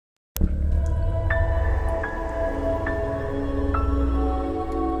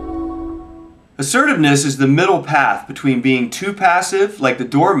Assertiveness is the middle path between being too passive, like the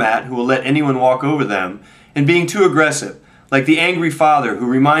doormat who will let anyone walk over them, and being too aggressive, like the angry father who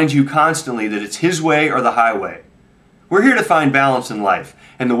reminds you constantly that it's his way or the highway. We're here to find balance in life,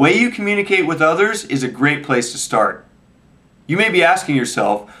 and the way you communicate with others is a great place to start. You may be asking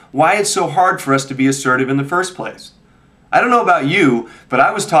yourself why it's so hard for us to be assertive in the first place. I don't know about you, but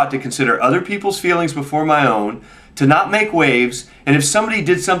I was taught to consider other people's feelings before my own, to not make waves, and if somebody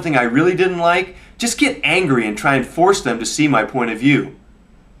did something I really didn't like, just get angry and try and force them to see my point of view.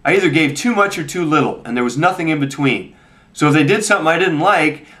 I either gave too much or too little, and there was nothing in between. So if they did something I didn't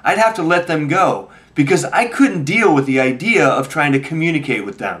like, I'd have to let them go, because I couldn't deal with the idea of trying to communicate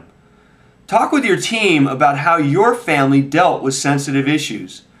with them. Talk with your team about how your family dealt with sensitive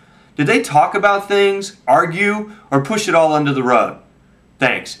issues. Did they talk about things, argue, or push it all under the rug?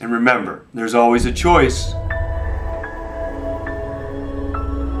 Thanks, and remember, there's always a choice.